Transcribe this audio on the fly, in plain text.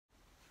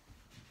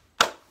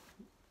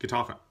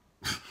Guitar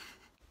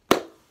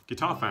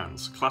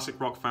fans,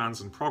 classic rock fans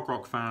and prog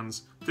rock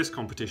fans, this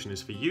competition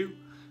is for you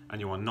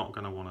and you are not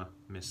going to want to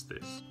miss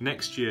this.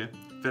 Next year,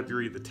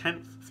 February the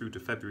 10th through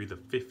to February the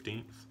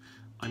 15th,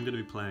 I'm going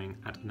to be playing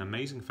at an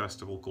amazing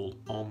festival called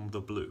On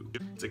the Blue.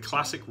 It's a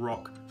classic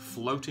rock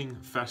floating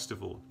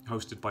festival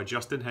hosted by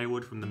Justin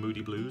Hayward from the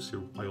Moody Blues,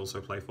 who I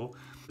also play for.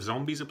 The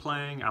Zombies are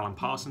playing, Alan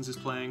Parsons is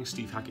playing,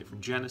 Steve Hackett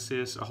from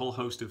Genesis, a whole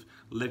host of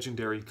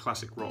legendary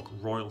classic rock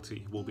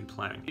royalty will be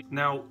playing.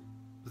 Now,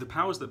 the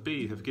powers that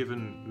be have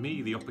given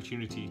me the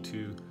opportunity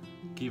to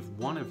give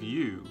one of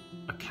you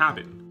a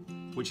cabin,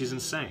 which is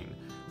insane.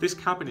 This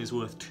cabin is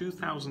worth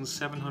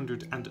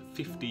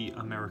 2,750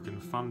 American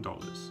fund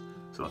dollars.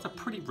 So that's a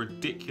pretty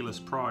ridiculous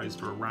prize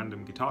for a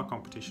random guitar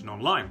competition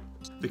online.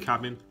 The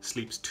cabin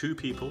sleeps 2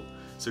 people,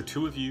 so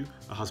 2 of you,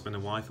 a husband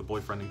and wife, a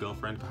boyfriend and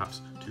girlfriend,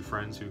 perhaps 2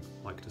 friends who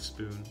like to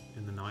spoon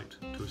in the night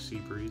to a sea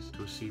breeze,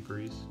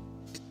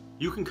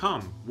 You can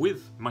come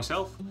with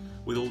myself,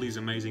 with all these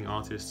amazing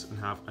artists and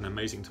have an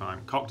amazing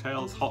time.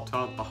 Cocktails, hot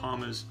tub,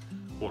 Bahamas,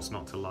 what's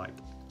not to like?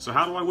 So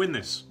how do I win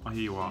this, I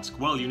hear you ask?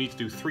 Well, you need to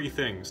do 3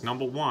 things.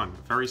 Number 1,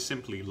 very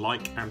simply,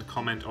 like and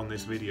comment on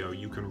this video.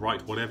 You can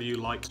write whatever you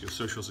like, your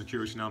social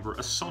security number,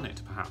 a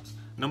sonnet perhaps.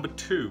 Number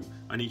 2,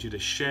 I need you to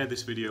share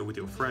this video with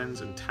your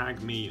friends and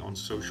tag me on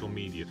social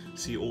media.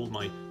 See all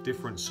my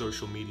different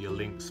social media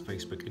links,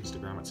 Facebook,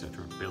 Instagram,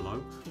 etc.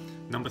 below.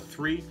 Number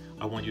 3,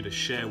 I want you to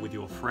share with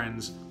your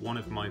friends one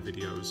of my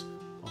videos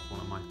of one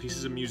of my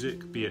pieces of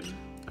music, be it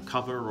a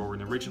cover or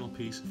an original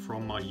piece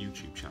from my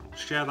YouTube channel.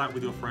 Share that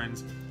with your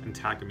friends and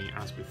tag me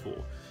as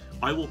before.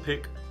 I will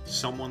pick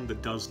someone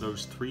that does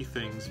those 3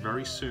 things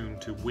very soon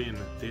to win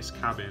this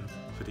cabin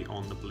for the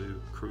On the Blue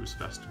Cruise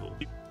Festival.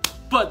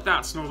 But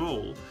that's not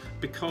all,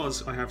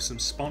 because I have some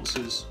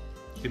sponsors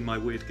in my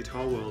weird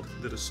guitar world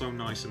that are so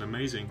nice and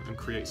amazing and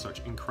create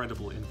such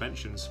incredible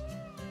inventions.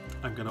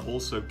 I'm going to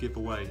also give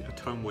away a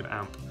Tonewood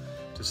amp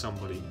to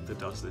somebody that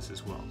does this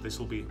as well. This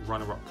will be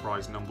runner-up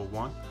prize number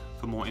 1.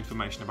 For more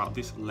information about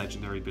this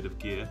legendary bit of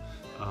gear,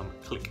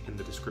 click in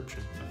the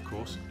description, of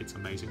course, it's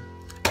amazing.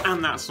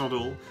 And that's not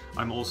all,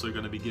 I'm also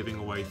going to be giving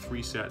away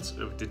 3 sets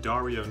of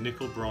D'Addario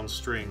nickel bronze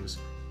strings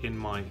in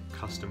my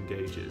custom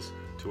gauges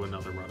to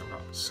another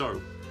runner-up.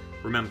 So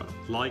remember,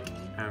 like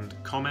and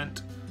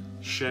comment,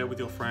 share with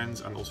your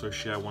friends, and also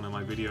share one of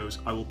my videos.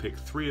 I will pick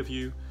 3 of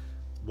you,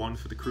 1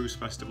 for the cruise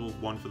festival,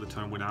 1 for the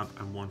Tonewood amp,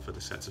 and 1 for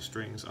the sets of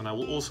strings. And I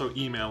will also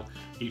email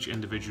each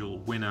individual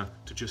winner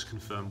to just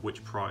confirm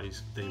which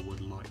prize they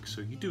would like.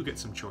 So you do get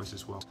some choice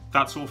as well.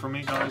 That's all from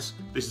me, guys.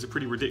 This is a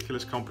pretty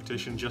ridiculous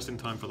competition just in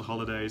time for the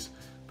holidays.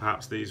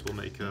 Perhaps these will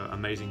make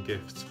amazing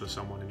gifts for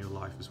someone in your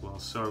life as well.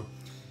 So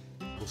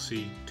we'll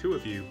see 2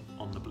 of you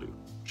on the blue.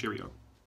 Cheerio.